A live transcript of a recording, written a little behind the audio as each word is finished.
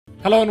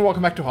Hello and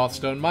welcome back to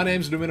Hearthstone. My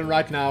name's Lumin and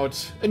right now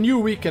it's a new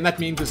week and that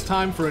means it's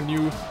time for a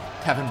new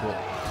Tavern Brawl.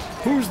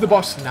 Who's the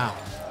boss now?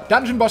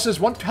 Dungeon bosses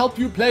want to help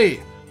you play.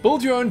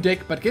 Build your own deck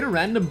but get a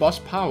random boss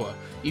power.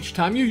 Each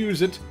time you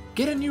use it,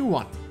 get a new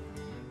one.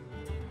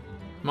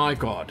 My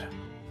god.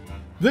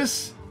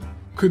 This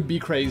could be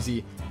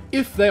crazy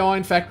if they are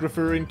in fact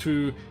referring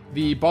to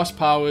the boss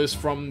powers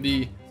from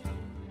the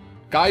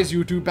guys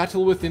you do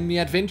battle with in the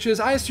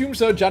adventures. I assume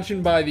so,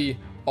 judging by the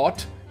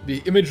art,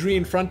 the imagery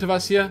in front of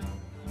us here.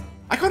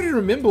 I can't even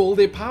remember all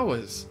their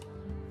powers.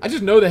 I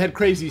just know they had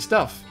crazy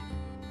stuff.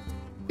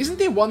 Isn't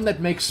there one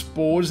that makes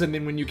spores and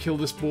then when you kill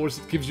the spores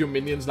it gives your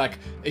minions like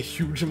a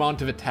huge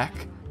amount of attack?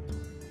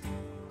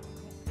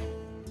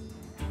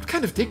 What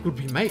kind of deck would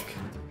we make?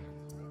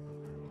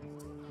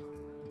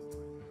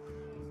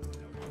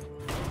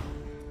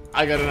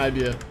 I got an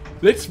idea.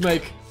 Let's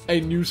make a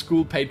new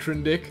school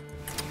patron deck.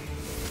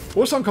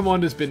 Warsong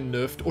Command has been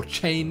nerfed or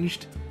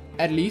changed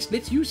at least.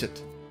 Let's use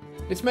it.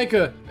 Let's make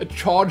a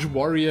charge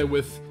warrior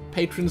with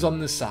patrons on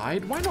the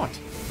side. Why not?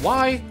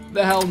 Why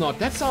the hell not?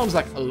 That sounds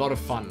like a lot of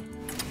fun.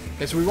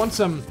 Okay, so we want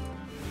some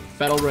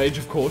battle rage,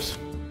 of course.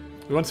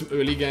 We want some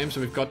early game,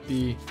 so we've got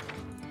the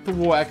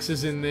war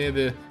axes in there,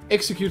 the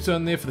executor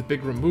in there for the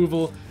big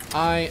removal.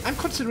 I'm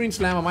considering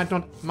slam.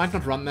 I might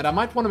not run that. I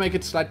might want to make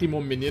it slightly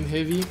more minion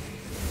heavy.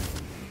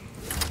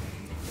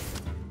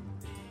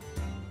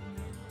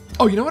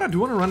 Oh, you know what I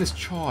do want to run is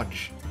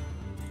charge.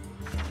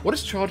 What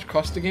does charge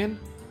cost again?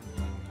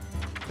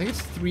 I think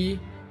it's 3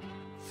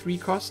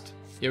 cost.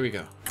 Here we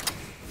go.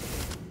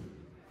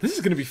 This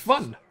is gonna be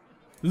fun.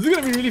 This is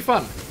gonna be really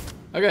fun.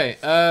 Okay,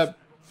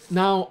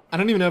 now I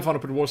don't even know if I want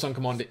to put Warsong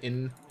Commander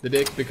in the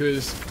deck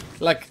because,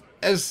 like,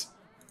 as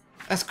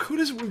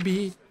cool as it would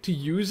be to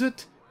use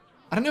it,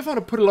 I don't know if I want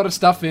to put a lot of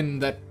stuff in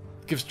that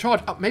gives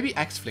charge. Oh, maybe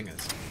Axe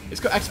Flingers.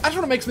 Let's go Axe. I just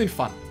want to make something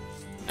fun,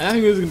 and I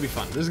think this is gonna be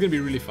fun. This is gonna be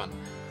really fun.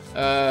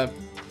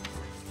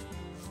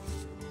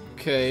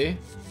 Okay.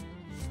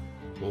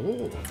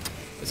 Oh.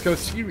 Let's go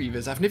with Sea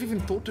Reavers. I've never even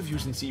thought of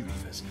using Sea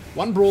Reavers.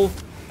 One Brawl.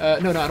 No,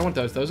 I don't want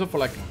those. Those are for,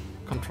 like,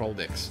 control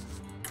decks.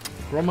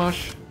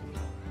 Gromash.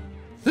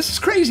 This is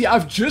crazy.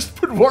 I've just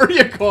put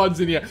Warrior cards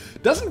in here.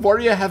 Doesn't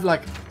Warrior have,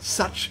 like,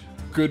 such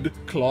good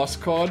class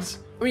cards?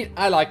 I mean,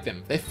 I like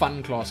them. They're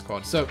fun class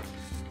cards. So,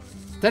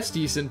 that's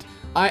decent.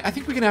 I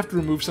think we're going to have to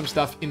remove some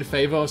stuff in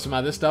favor of some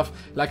other stuff.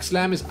 Like,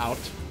 Slam is out.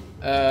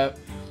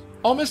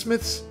 Armor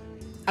Smiths,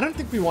 I don't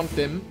think we want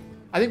them.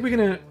 I think we're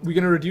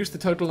gonna reduce the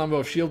total number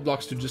of shield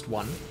blocks to just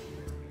 1.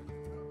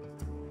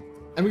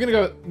 And we're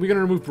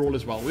gonna remove Brawl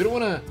as well. We don't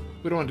wanna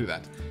do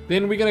that.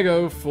 Then we're gonna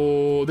go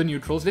for the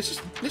neutrals.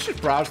 Let's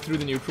just browse through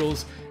the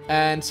neutrals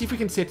and see if we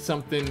can set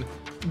something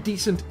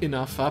decent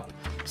enough up.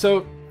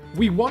 So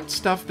we want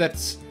stuff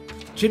that's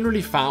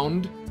generally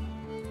found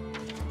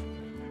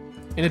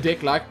in a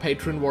deck like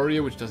Patron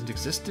Warrior, which doesn't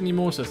exist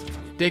anymore, so it's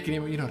deck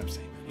anymore, you know what I'm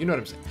saying. You know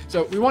what I'm saying.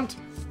 So we want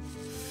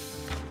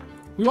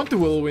the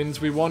Whirlwinds,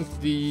 we want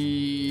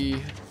the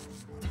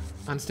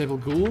Unstable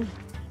Ghoul,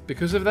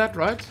 because of that,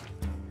 right?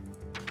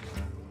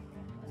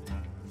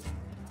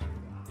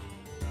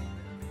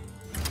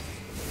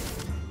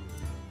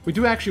 We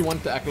do actually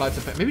want the Acolytes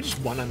effect, maybe just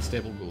one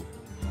Unstable Ghoul.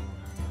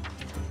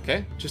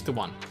 Okay, just the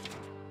one.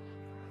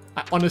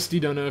 I honestly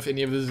don't know if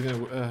any of this is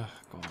gonna...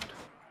 God.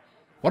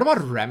 What about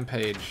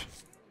Rampage?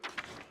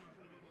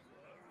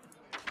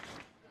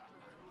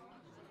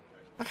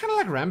 I kinda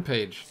like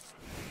Rampage.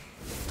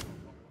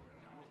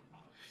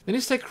 Then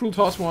let's take Cruel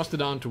Taskmaster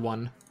down to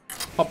 1.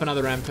 Pop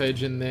another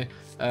Rampage in there.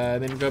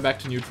 Then go back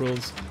to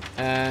neutrals.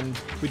 And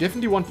we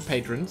definitely want the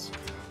Patrons.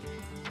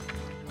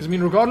 Because, I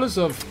mean, regardless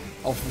of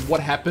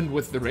what happened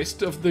with the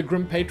rest of the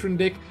Grim Patron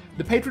deck,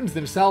 the Patrons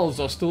themselves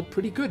are still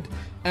pretty good.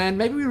 And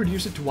maybe we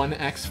reduce it to 1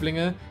 Axe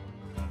Flinger.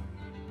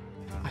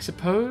 I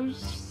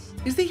suppose?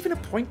 Is there even a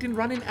point in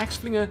running Axe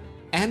Flinger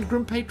and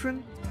Grim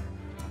Patron?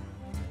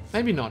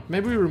 Maybe not.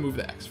 Maybe we remove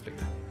the Axe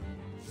Flinger.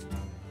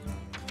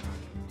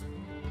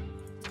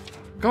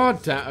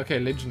 God damn. Okay,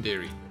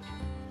 legendary.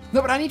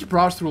 No, but I need to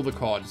browse through all the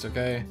cards,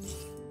 okay?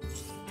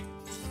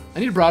 I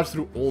need to browse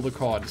through all the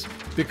cards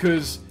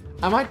because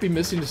I might be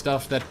missing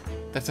stuff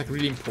that's like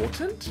really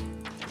important.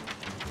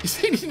 Is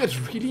there anything that's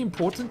really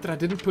important that I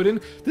didn't put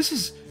in? This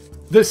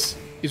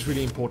is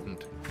really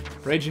important.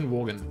 Raging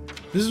Worgen.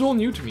 This is all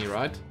new to me,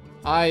 right?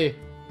 I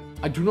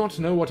do not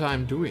know what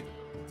I'm doing.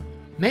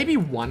 Maybe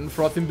 1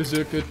 Frothing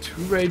Berserker,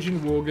 2 Raging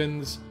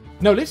Worgens.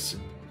 No, let's...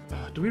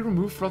 do we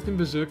remove Frothing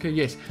Berserker?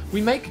 Yes. We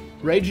make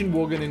Raging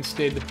Worgen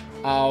instead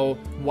our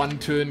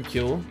 1-turn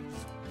kill.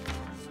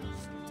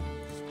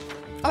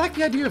 I like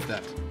the idea of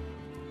that.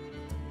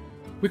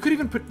 We could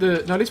even put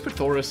the... No, let's put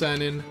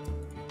Thaurissan in.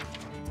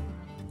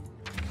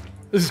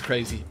 This is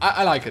crazy.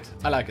 I like it.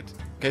 I like it.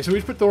 Okay, so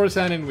we put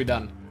Thaurissan in, we're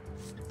done.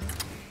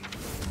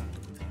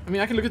 I mean,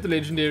 I can look at the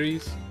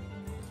legendaries.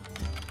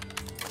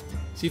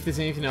 See if there's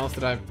anything else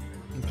that I'm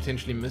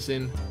potentially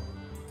missing.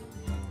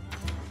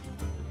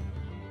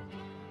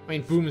 I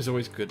mean, Boom is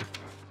always good.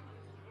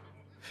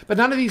 But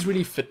none of these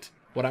really fit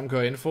what I'm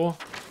going for.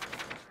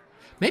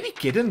 Maybe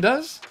Gideon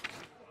does?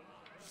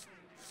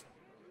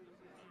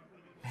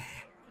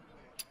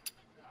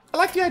 I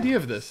like the idea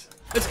of this.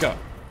 Let's go.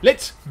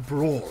 Let's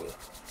brawl.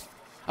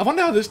 I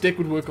wonder how this deck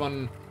would work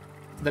on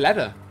the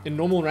ladder in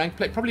normal rank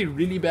play. Probably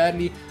really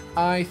badly.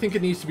 I think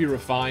it needs to be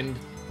refined.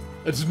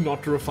 It's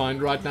not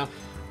refined right now.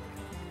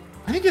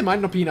 I think there might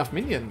not be enough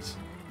minions.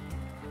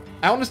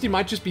 I honestly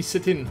might just be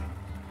sitting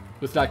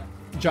with like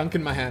junk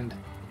in my hand.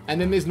 And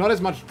then there's not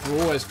as much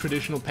draw as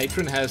traditional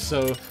patron has,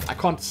 so I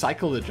can't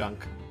cycle the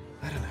junk.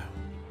 I don't know.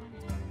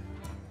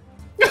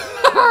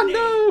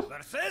 No!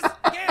 Versus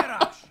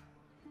Garrosh.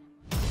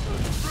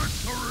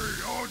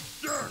 Victory or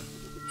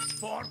death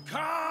for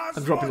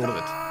I'm dropping all of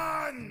it.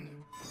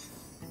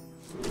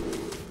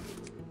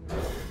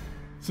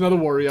 It's another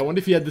warrior. I wonder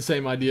if he had the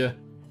same idea.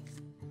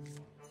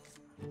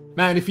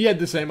 Man, if he had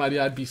the same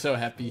idea, I'd be so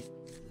happy.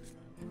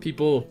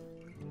 People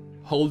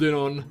holding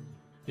on,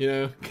 you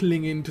know,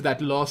 clinging to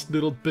that last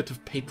little bit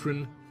of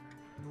patron.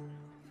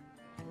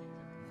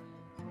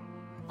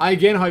 I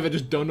again, however,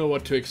 just don't know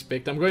what to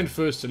expect. I'm going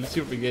first, so let's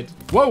see what we get.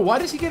 Whoa, why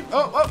does he get...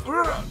 Oh,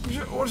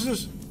 what is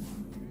this?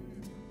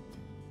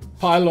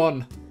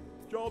 Pylon.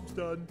 Job's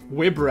done.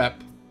 Web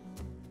wrap.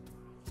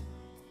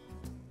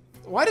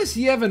 Why does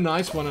he have a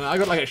nice one and I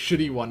got like a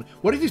shitty one?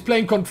 What if he's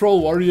playing Control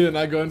Warrior and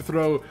I go and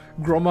throw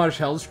Grommash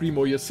Hellstream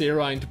or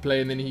Ysera into play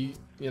and then he,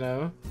 you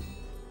know...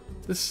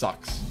 This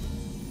sucks.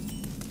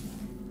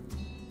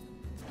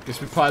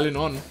 Guess we're piling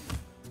on.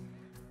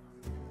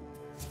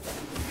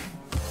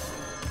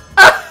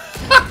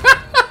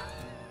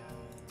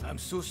 I'm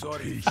so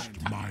sorry.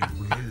 My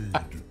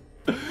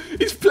blade.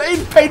 He's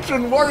playing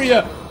Patron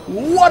Warrior!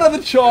 What are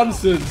the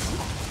chances?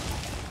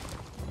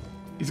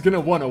 He's gonna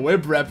want a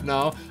web wrap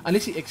now.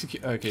 Unless he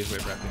execute... Okay, he's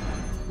web wrapping.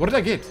 What did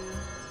I get?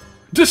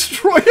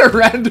 Destroy a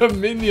random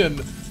minion!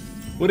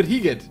 What did he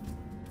get?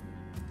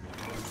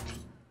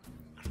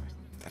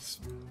 That's...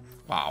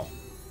 Wow.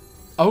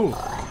 Oh,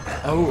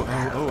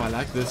 I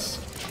like this.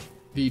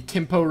 The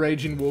Tempo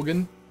Raging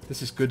Worgen.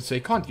 This is good, so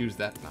he can't use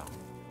that now.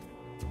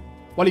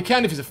 Well, he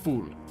can if he's a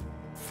fool.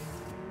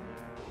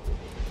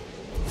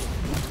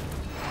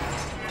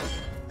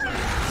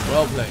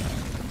 Well played.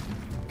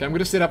 Okay, I'm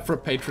gonna set up for a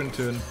patron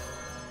turn.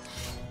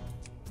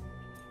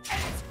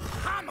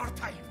 Hammer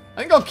time.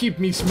 I think I'll keep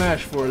me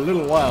Smash for a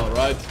little while,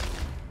 right?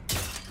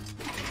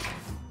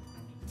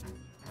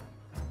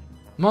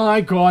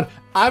 My god,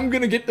 I'm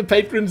gonna get the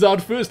patrons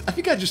out first. I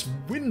think I just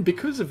win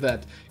because of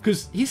that.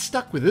 Because he's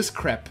stuck with this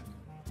crap.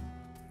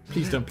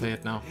 Please don't play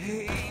it now.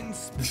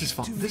 This is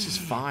fine. This is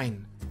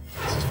fine.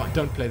 This is fine.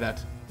 Don't play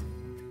that.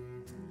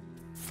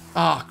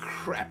 Ah,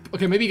 crap.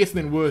 Okay, maybe he gets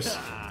something worse.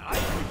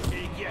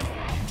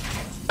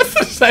 It's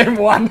the same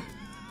one.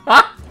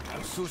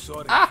 I'm so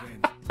sorry,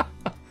 friend.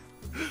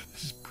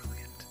 This is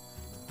brilliant.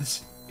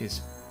 This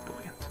is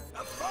brilliant.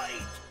 A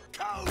fight!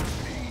 Cow!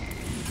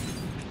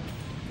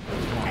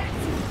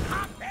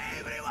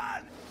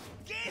 Everyone!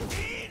 Get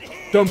in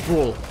here! Don't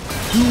brawl.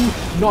 Do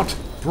not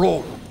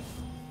brawl.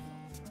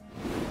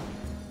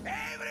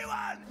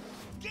 Everyone!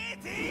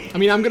 Get in! I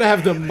mean, I'm gonna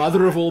have the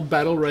mother of all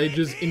battle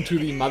rages into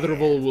the mother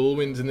of all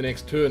whirlwinds in the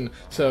next turn,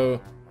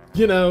 so,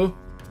 you know,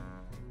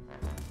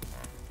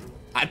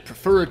 I'd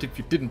prefer it if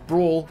you didn't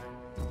brawl.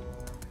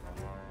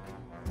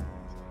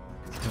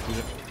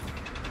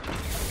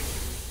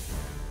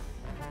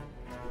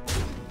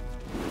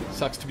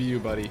 Sucks to be you,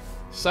 buddy.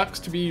 Sucks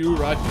to be you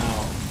right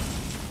now.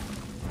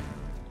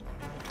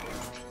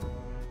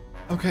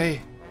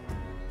 Okay.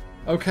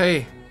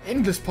 Okay.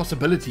 Endless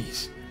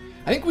possibilities.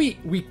 I think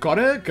we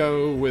gotta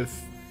go with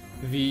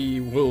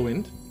the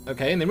Whirlwind.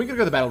 Okay, and then we're gonna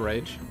go the Battle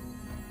Rage.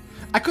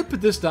 I could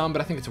put this down,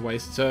 but I think it's a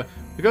waste. So,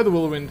 we go the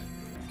Whirlwind.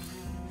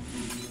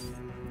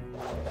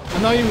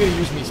 I'm not even gonna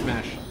use me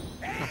Smash.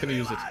 I'm not gonna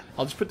use it.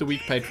 I'll just put the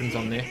weak patrons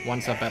on there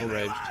once I've Battle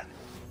Raged.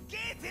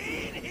 Get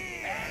in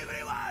here!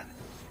 Everyone!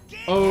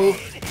 Oh.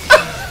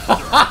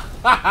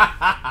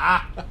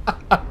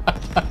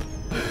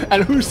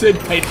 And who said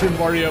Patron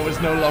Warrior was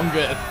no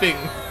longer a thing?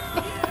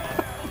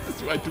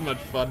 It's way too much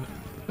fun.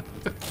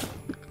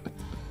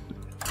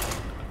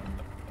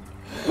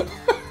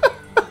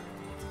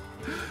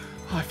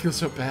 Oh, I feel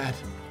so bad.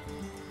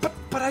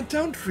 But I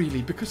don't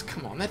really, because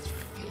come on, that's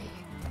fair.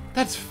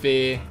 That's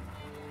fair.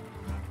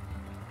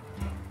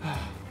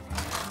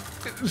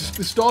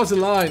 The stars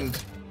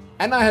aligned.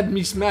 And I had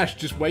me Smash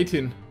just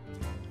waiting.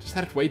 Just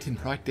had it waiting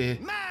right there.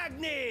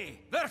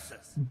 Magni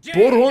versus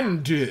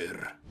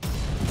Borondir.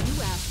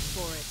 You asked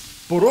for it.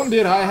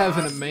 Borondir, I have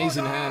an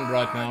amazing hand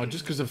right now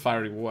just because of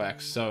Fiery War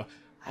Axe, so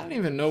I don't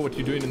even know what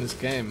you're doing in this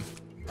game.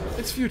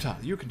 It's futile.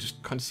 You can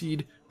just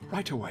concede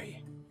right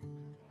away.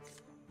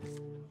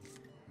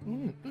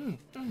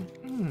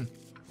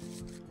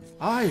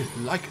 I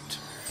like it.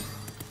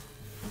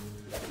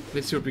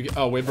 Let's see what we get.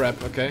 Oh, web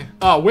wrap, okay.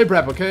 Oh, web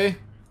wrap, okay.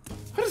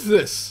 What is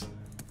this?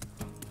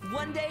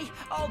 One day,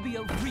 I'll be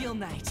a real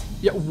knight.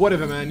 Yeah,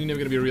 whatever, man. You're never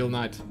gonna be a real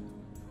knight.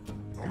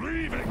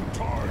 Leaving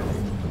time.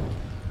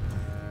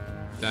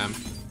 Damn.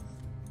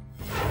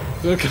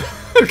 Look,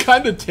 it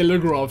kind of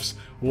telegraphs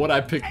what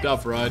I picked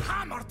up, right?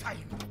 Hammer time!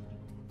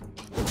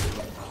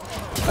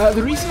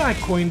 The reason I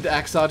coined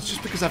Axe Out is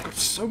just because I've got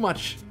so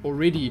much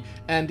already,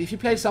 and if he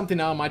plays something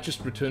now, I might just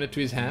return it to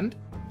his hand.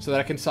 so that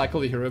I can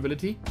cycle the hero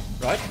ability,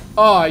 right?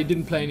 Oh, I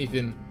didn't play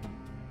anything.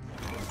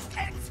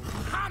 It's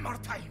hammer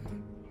time.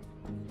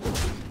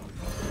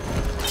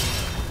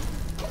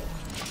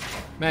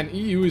 Man,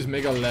 EU is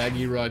mega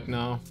laggy right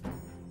now.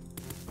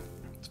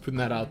 Just putting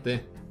that out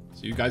there,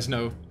 so you guys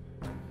know.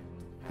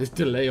 There's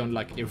delay on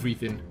like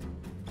everything.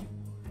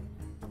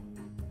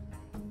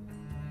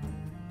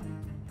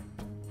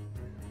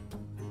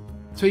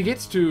 So he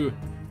gets to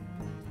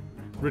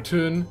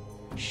return.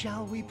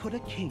 Shall we put a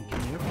kink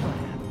in your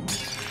plan?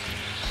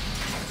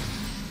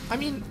 I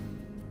mean,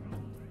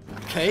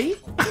 okay.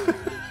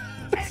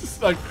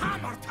 It's like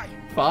Hammer time.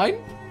 fine.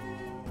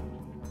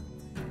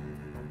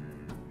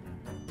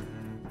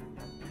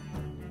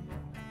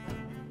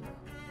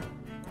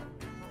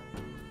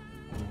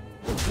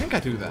 I think I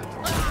do that.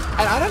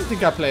 And I don't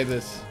think I play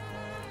this.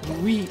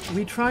 We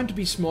trying to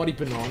be smarty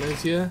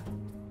bananas here.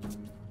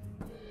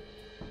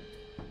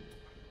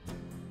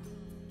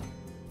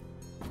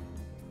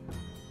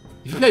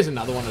 If he plays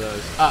another one of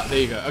those. Ah, there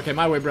you go. Okay,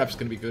 my web wrap's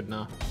gonna be good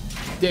now.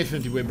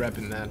 Definitely web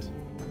wrapping that.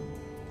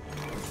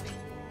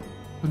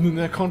 And then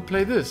I can't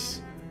play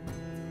this.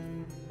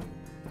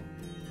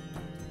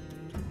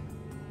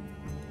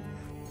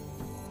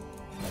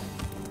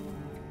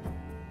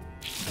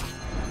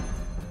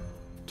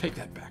 Take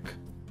that back.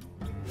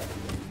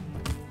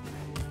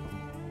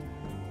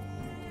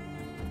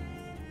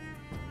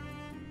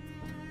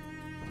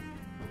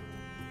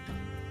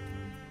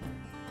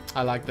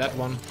 I like that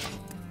one.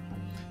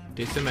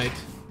 Decimate.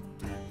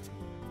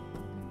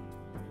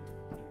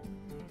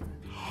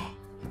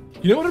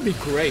 You know what would be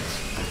great?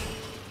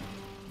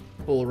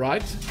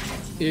 Alright.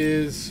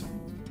 Is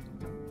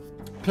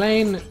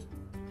playing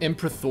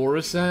Emperor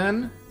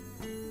Thorisan.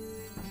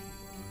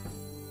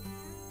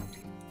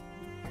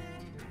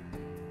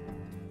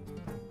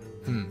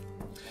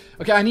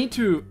 Okay, I need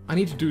to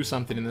do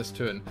something in this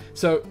turn.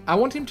 So I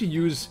want him to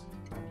use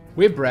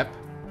Web Wrap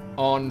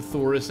on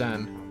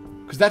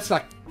Thorisan. Because that's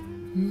like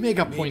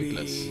mega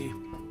pointless.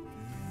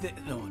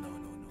 No.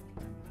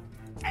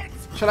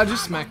 Shall I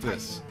just smack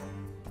this?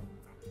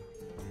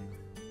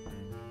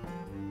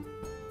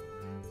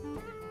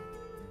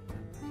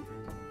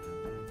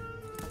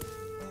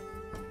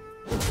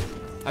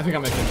 I think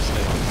I'm making a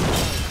mistake.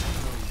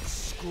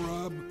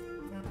 Scrub.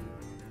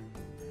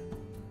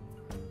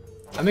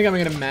 I think I'm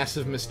making a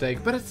massive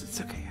mistake, but it's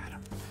okay.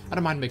 I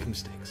don't mind making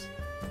mistakes.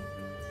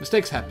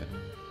 Mistakes happen.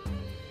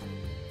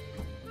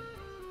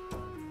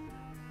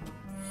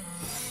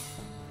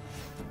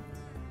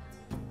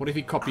 What if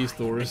he copies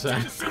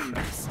Thorisan?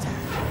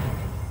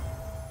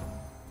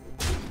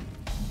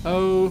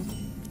 Oh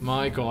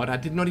my god, I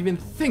did not even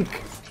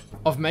think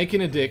of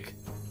making a deck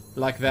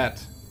like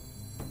that.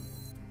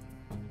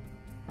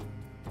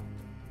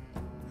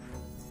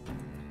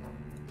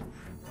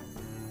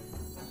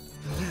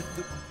 Let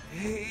the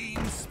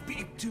pain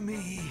speak to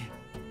me.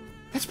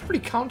 That's probably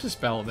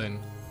counterspell then.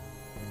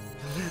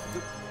 Let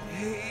the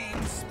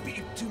pain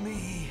speak to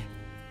me.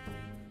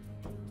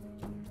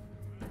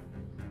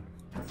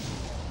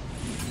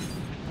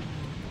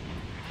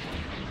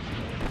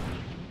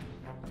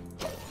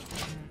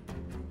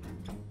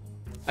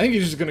 I think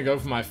he's just gonna go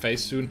for my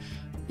face soon.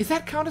 Is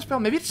that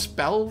counterspell? Maybe it's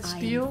spell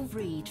steal? I am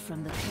freed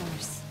from the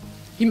curse.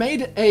 He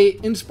made a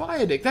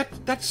Inspire deck.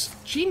 That's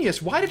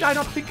genius. Why did I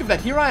not think of that?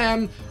 Here I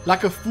am,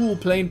 like a fool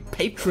playing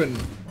Patron.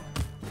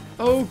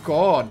 Oh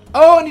god.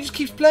 Oh, and he just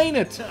keeps playing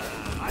it.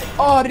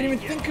 Oh, I didn't even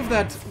think of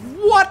that.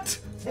 What?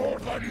 For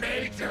the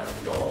Major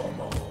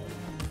Domo.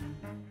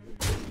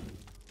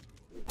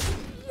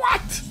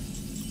 What?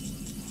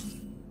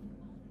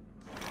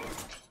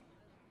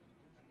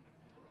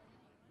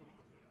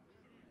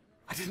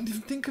 I didn't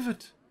even think of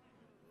it.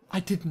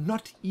 I did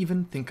not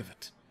even think of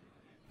it.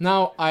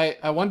 Now,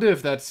 I wonder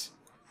if that's...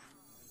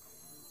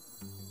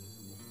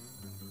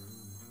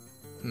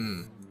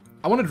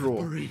 I want to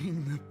draw.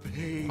 Bring the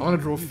pain. I want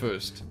to draw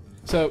first.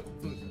 So,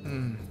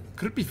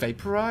 could it be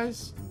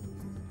Vaporize?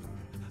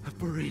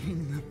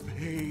 Bring the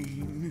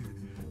pain.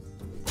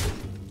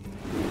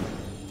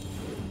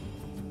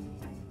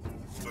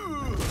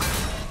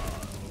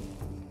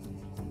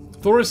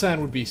 Thorisan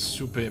would be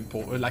super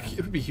important. Like,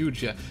 it would be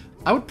huge, yeah.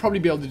 I would probably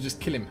be able to just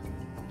kill him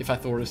if I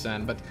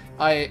Thorisan, but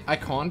I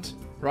can't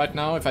right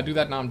now. If I do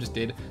that now, I'm just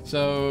dead.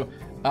 So,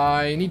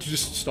 I need to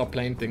just stop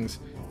playing things.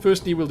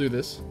 Firstly, we'll do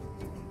this.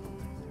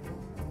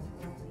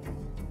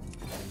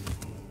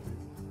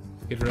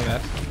 Get rid of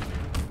that.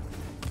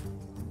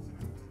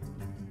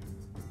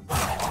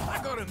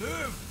 I gotta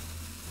move.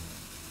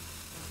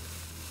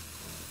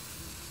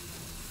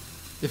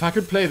 If I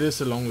could play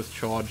this along with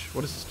charge,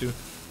 what does this do?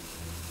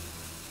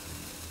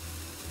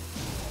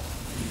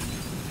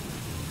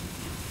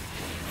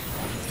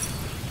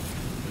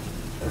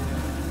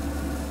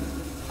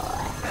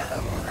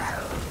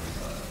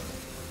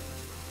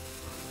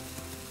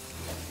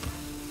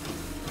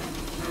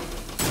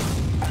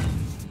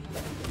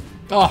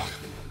 Oh,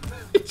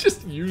 he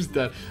just used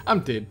that. I'm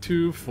dead.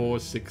 2, 4,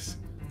 6.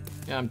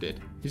 Yeah, I'm dead.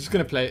 He's just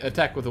gonna play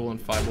attack with all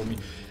and fireball me.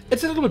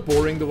 It's a little bit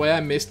boring the way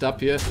I messed up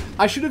here.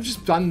 I should have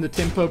just done the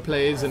tempo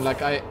plays and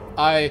like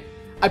I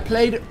I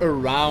played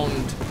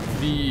around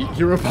the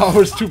hero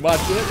powers too much.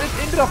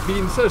 It ended up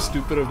being so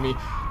stupid of me.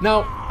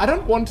 Now, I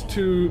don't want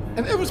to...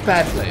 And it was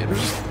bad play. It was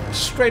just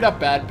straight up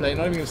bad play.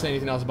 Not even going to say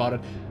anything else about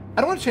it.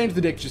 I don't want to change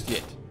the deck just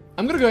yet.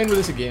 I'm going to go in with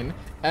this again.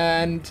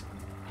 And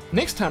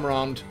next time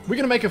around, we're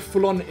going to make a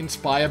full-on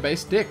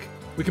Inspire-based deck.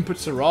 We can put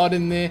Sarad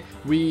in there.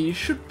 We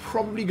should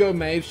probably go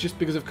Mage just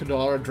because of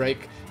Kaldara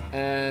Drake.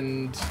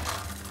 And...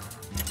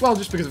 well,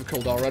 just because of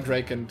Kaldara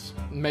Drake and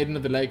Maiden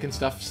of the Lake and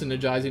stuff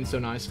synergizing so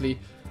nicely.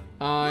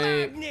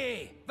 I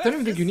don't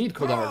even think you need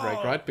Kaldara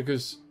Drake, right?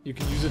 Because you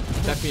can use it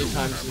that many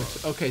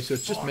times. Okay, so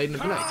it's just Maiden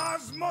of the Lake.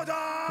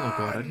 Oh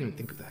god, I didn't even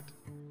think of that.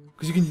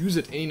 Because you can use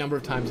it any number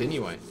of times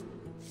anyway.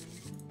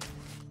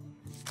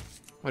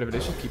 Whatever,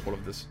 let's just keep all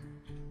of this.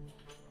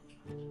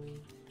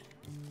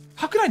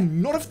 How could I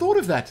not have thought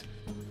of that?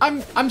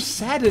 I'm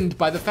saddened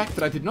by the fact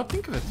that I did not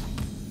think of it.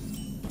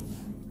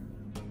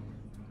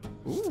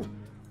 Ooh.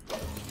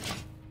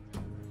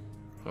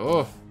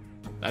 Oh,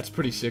 that's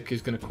pretty sick.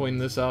 He's gonna coin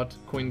this out.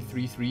 Coin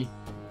 3/3.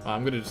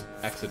 I'm gonna just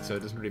exit, so it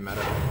doesn't really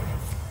matter.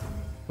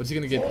 What's he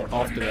gonna get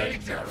after that?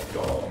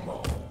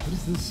 What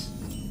is this?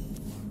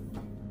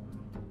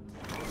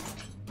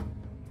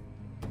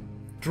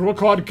 Draw a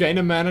card, gain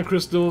a mana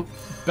crystal,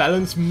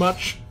 balance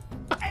much.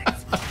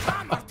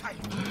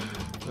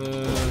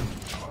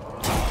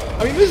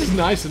 I mean, this is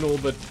nice and all,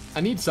 but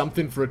I need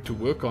something for it to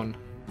work on.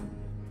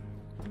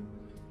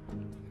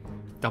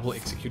 Double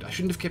execute. I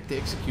shouldn't have kept the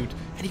execute.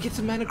 And he gets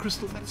a mana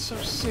crystal. That is so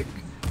sick.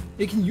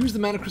 He can use the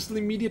mana crystal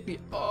immediately.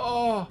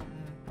 Oh.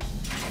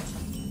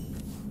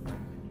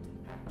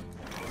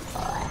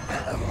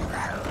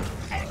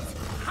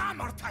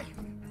 Hammer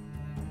time.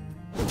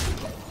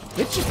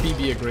 Let's just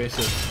be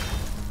aggressive.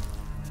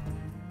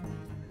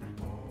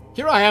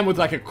 Here I am with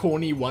like a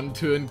corny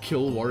one-turn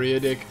kill warrior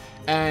deck,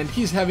 and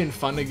he's having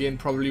fun again,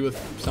 probably with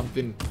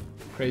something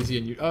crazy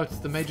and new. Oh, it's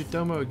the Major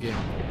Domo again.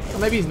 Or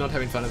maybe he's not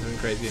having fun with something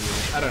crazy and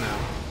new. I don't know.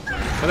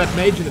 But that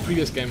mage in the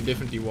previous game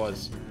definitely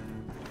was.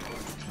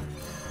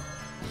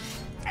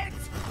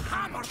 It's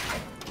hammer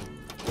time.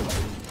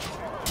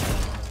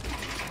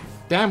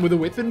 Damn, with the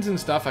weapons and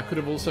stuff, I could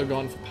have also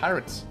gone for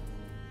pirates.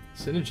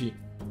 Synergy.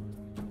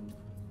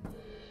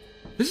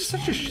 This is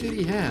such a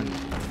shitty hand.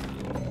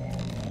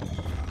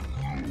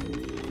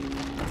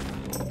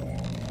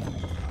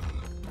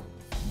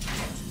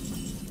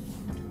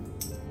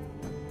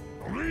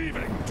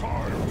 Leaving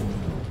time.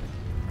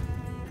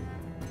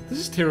 This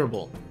is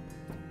terrible.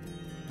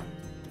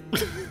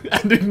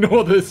 And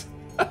ignore this.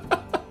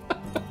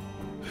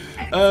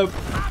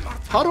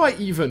 How do I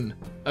even?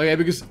 Okay,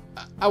 because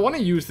I want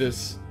to use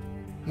this.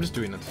 I'm just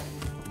doing it.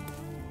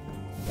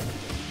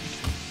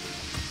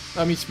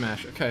 Let me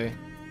smash. Okay.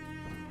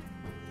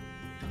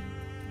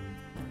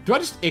 Do I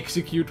just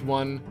execute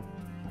one?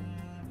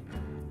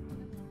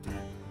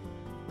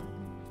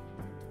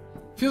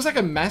 Feels like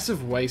a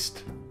massive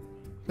waste.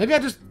 Maybe I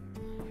just...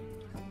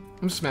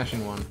 I'm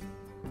smashing one.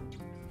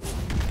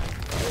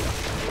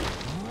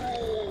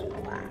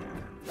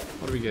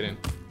 What are we getting?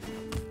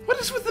 What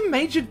is with the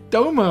Major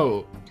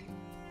Domo?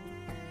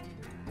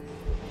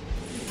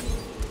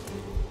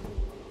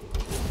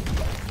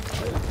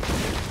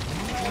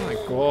 Oh my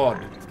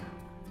god.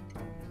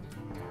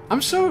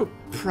 I'm so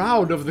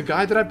proud of the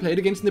guy that I played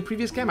against in the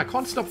previous game. I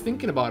can't stop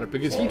thinking about it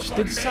because he just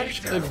did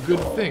such a good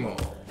thing.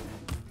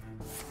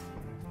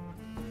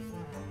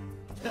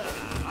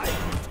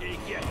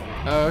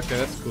 Oh, okay,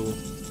 that's cool.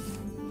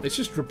 Let's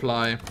just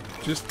reply.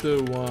 Just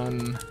the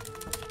one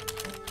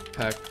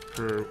pack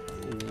per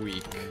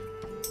week.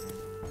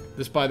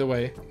 This, by the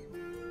way,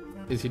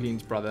 is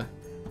Helene's brother.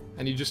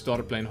 And he just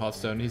started playing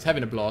Hearthstone. He's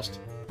having a blast.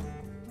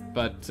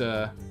 But,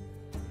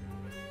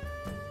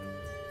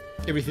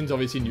 everything's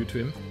obviously new to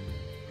him.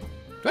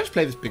 Do I just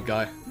play this big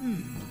guy?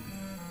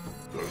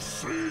 The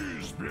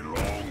seas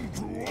belong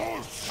to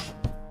us.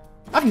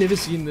 I've never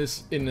seen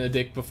this in a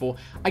deck before.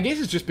 I guess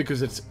it's just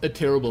because it's a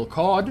terrible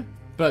card,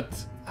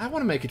 but I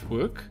want to make it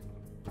work.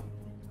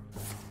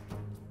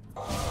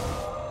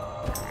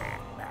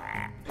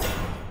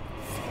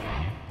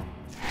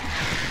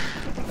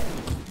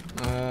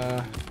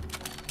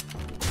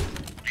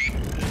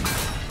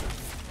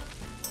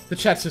 The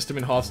chat system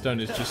in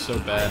Hearthstone is just so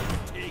bad.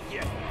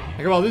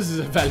 Okay, well, this is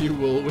a value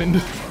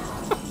whirlwind.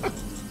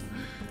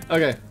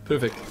 Okay,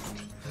 perfect.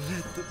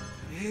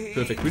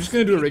 Perfect. We're just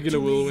gonna do a regular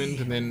whirlwind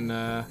and then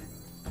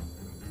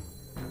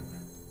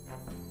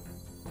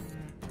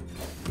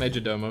Major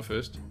Domo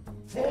first.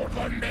 For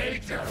the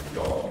Major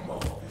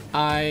Domo.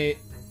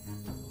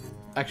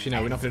 Actually,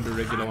 no, we're not gonna do a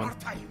regular one.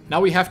 Now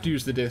we have to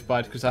use the Death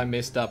Bite because I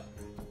messed up.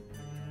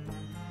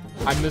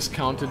 I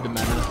miscounted the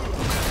mana.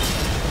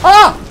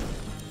 Ah!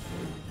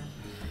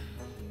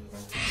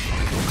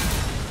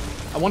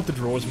 I want the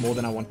draws more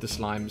than I want the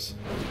slimes.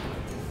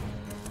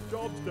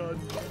 Job's done.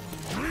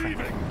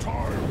 Leaving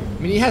time.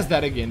 I mean, he has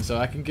that again, so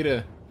I can get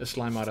a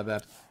slime out of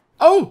that.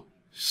 Oh!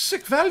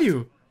 Sick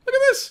value! Look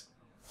at this!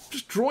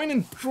 Just drawing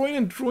and drawing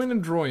and drawing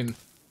and drawing.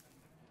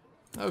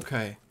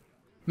 Okay.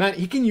 Man,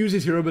 he can use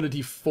his hero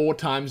ability 4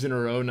 times in a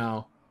row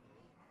now.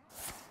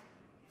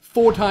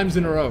 4 times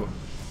in a row.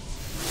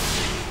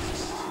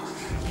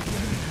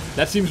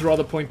 That seems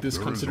rather pointless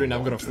There is considering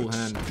I've got a lot full at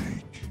hand.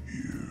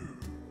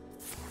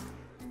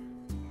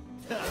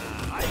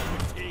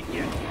 stake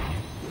here.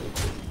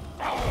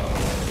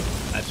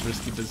 That's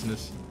risky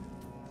business.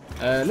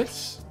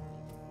 Let's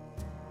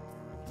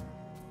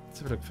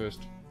have a look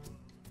first.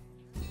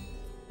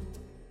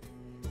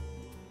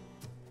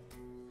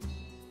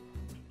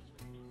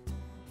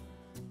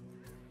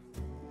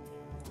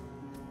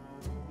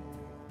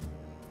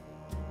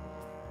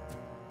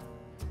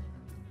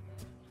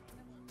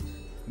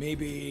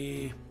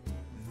 Maybe...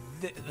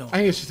 No. I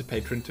think it's just a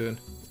patron turn.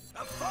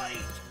 A fight!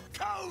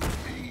 Cold!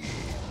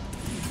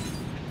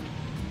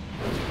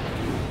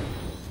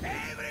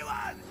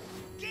 Everyone!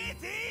 Get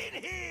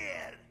in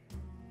here!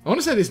 I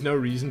want to say there's no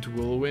reason to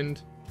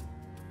whirlwind.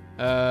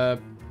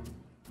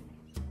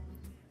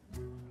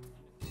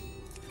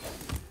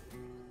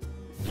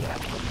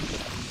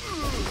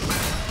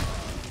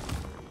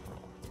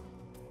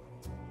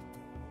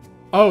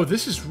 Oh,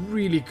 this is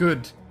really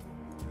good.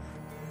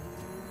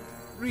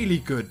 Really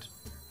good.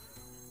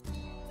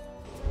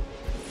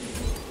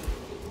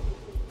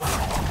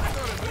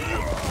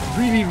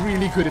 Really,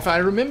 really good. If I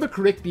remember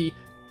correctly,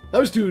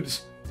 those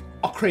dudes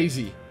are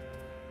crazy.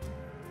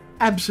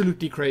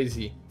 Absolutely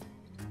crazy.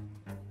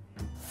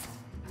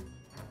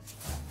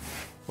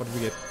 What did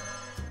we get?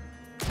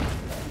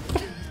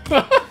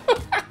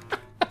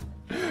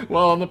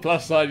 Well, on the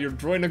plus side, you're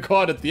drawing a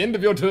card at the end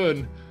of your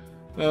turn.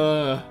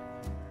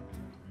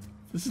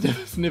 This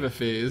is never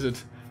fair, is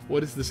it?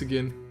 What is this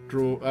again?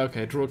 Draw.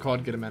 Okay, draw a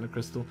card, get a mana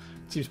crystal.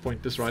 Seems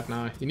pointless right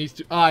now. He needs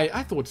to.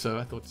 I thought so.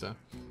 I thought so.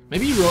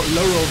 Maybe he low rolled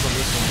on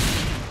this one.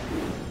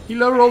 He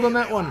low rolled on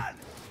that one.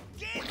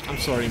 I'm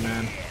sorry,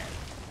 man.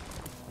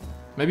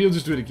 Maybe he'll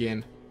just do it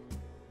again.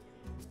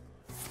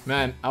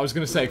 Man, I was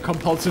gonna say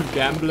compulsive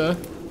gambler.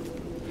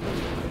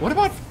 What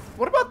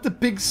about the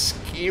big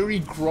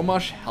scary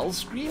Grommash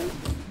Hellscream?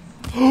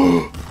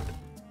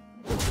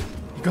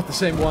 You got the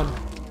same one.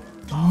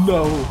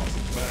 No.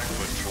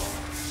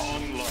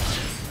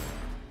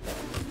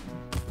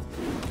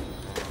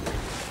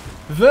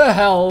 The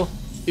hell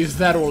is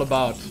that all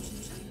about?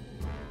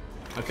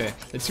 Okay,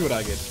 let's see what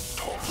I get.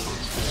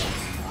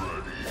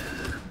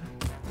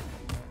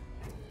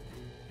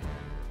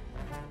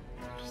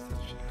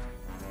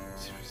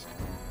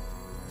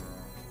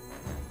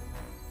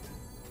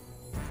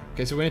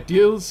 Okay, so when it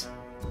deals,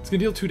 it's gonna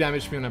deal 2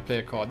 damage to me when I play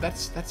a card.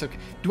 That's okay.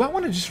 Do I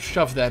want to just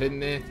shove that in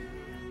there?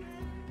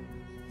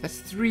 That's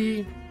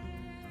 3.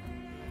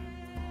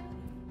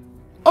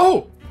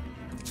 Oh!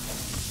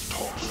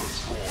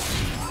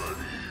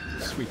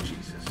 Sweet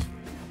Jesus.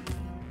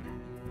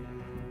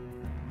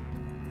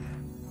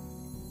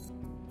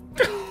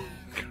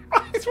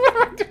 Christ, what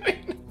am I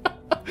doing?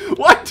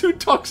 Why 2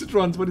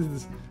 Toxitrons? What is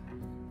this?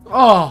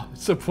 Oh,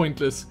 it's so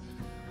pointless.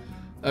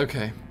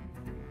 Okay.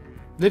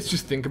 Let's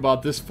just think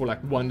about this for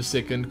like 1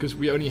 second, because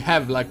we only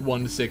have like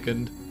 1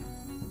 second.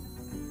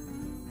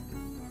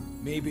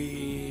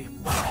 Maybe...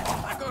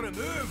 I gotta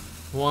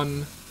move!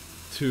 1,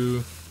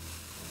 2...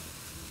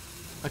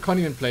 I can't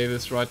even play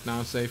this right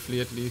now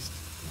safely, at least.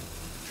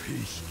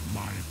 Taste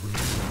my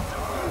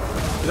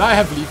blood. Did I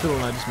have lethal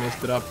and I just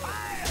messed it up?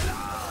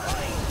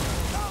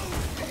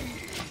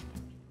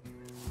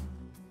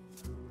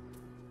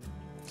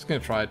 Just gonna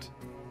try it.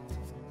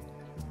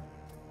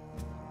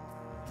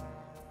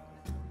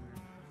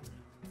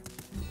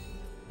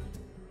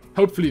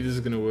 Hopefully this is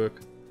gonna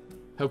work.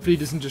 Hopefully it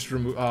doesn't just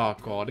remove... Oh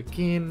god,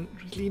 again?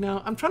 Really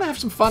now? I'm trying to have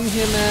some fun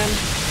here, man.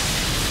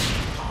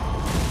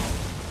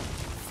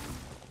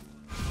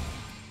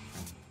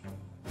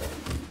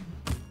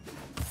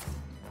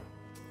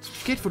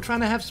 Kid for trying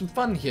to have some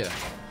fun here.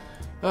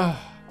 I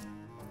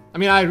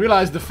mean, I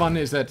realize the fun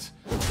is at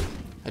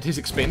his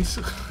expense,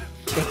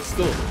 but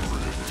still,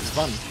 it's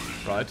fun,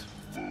 right?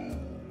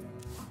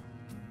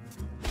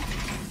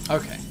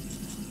 Okay.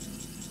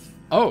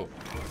 Oh,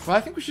 well,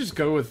 I think we should just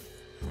go with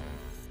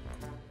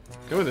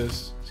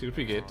this. See what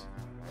we get.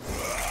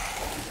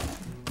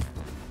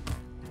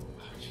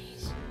 Oh,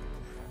 jeez.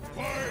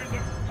 By the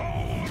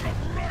power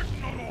of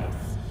Ragnarok,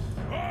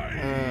 I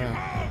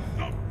have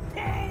the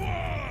power!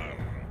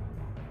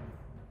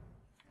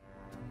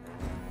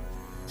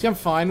 See, I'm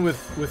fine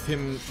with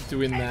him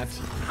doing that.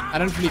 I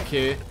don't really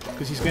care,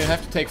 because he's going to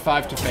have to take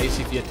 5 to face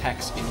if he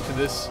attacks into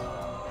this.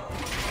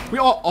 We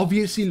are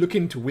obviously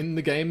looking to win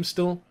the game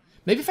still.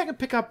 Maybe if I can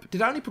pick up...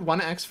 Did I only put 1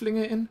 Axe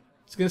Flinger in?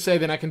 I was going to say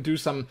then I can do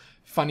some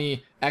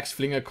funny Axe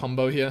Flinger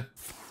combo here.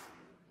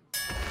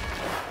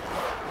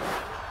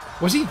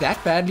 Was he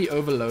that badly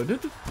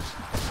overloaded?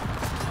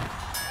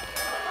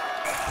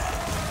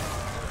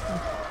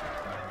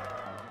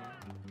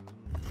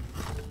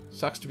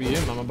 Sucks to be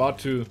him. I'm about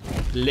to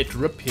let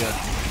rip here.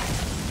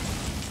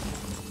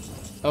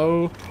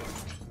 Oh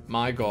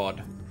my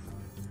god.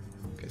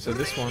 Okay, so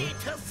this one.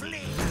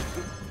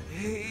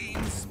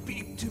 Pain,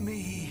 speak to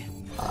me.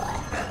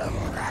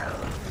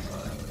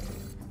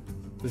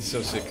 This is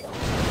so sick.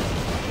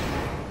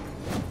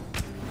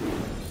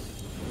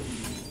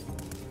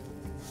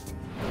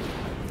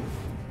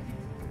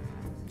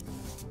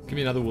 Give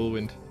me another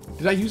whirlwind.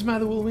 Did I use my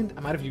other whirlwind? I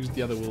might have used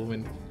the other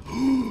whirlwind.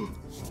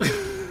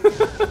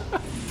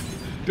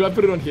 Do I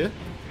put it on here?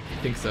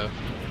 I think so.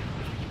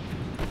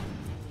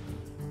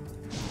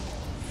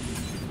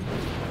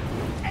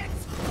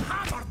 It's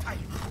hammer time.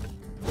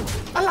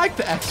 I like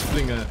the Axe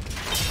Flinger.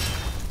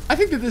 I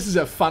think that this is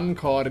a fun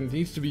card and it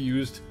needs to be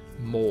used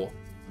more.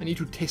 I need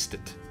to test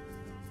it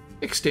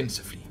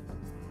extensively.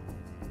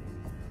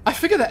 I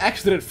figure the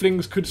axe that it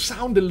flings could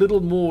sound a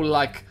little more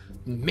like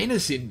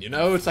menacing, you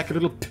know? It's like a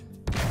little...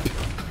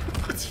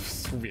 It's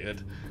just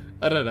weird.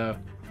 I don't know.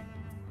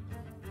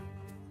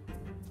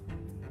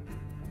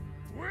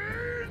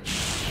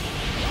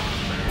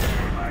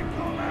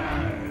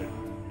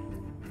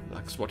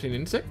 Like swatting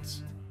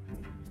insects?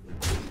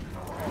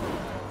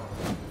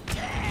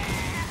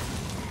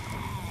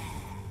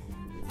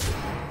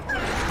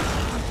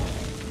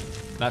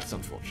 That's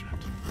unfortunate.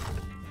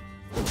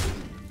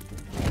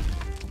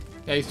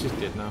 Yeah, he's just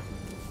dead now.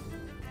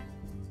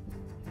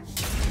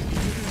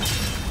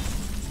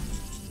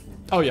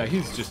 Oh yeah,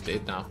 he's just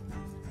dead now.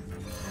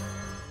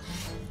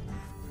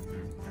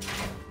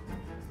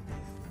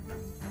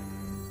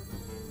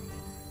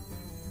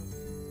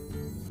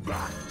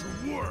 Back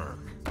to work.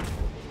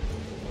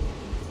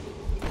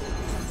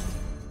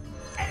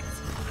 It's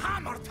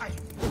hammer time.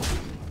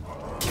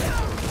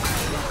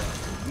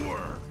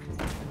 Work.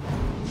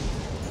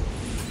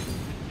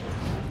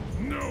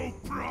 No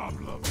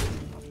problem.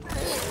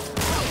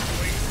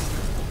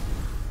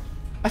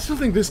 I still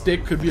think this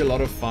deck could be a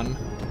lot of fun.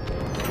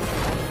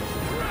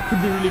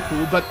 Could be really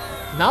cool, but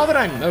now that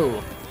I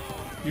know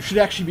you should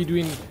actually be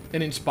doing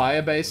an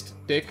Inspire-based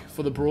deck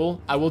for the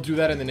Brawl, I will do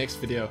that in the next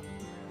video.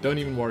 Don't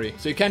even worry.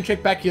 So you can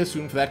check back here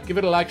soon for that. Give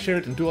it a like, share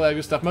it, and do all that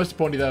good stuff. Most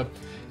importantly though,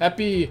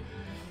 happy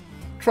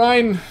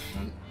trying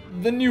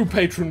the new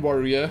Patron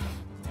Warrior,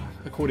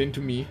 according to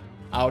me,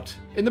 out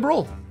in the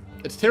Brawl.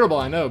 It's terrible,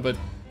 I know, but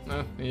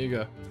there you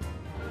go.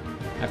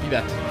 Happy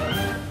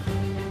that.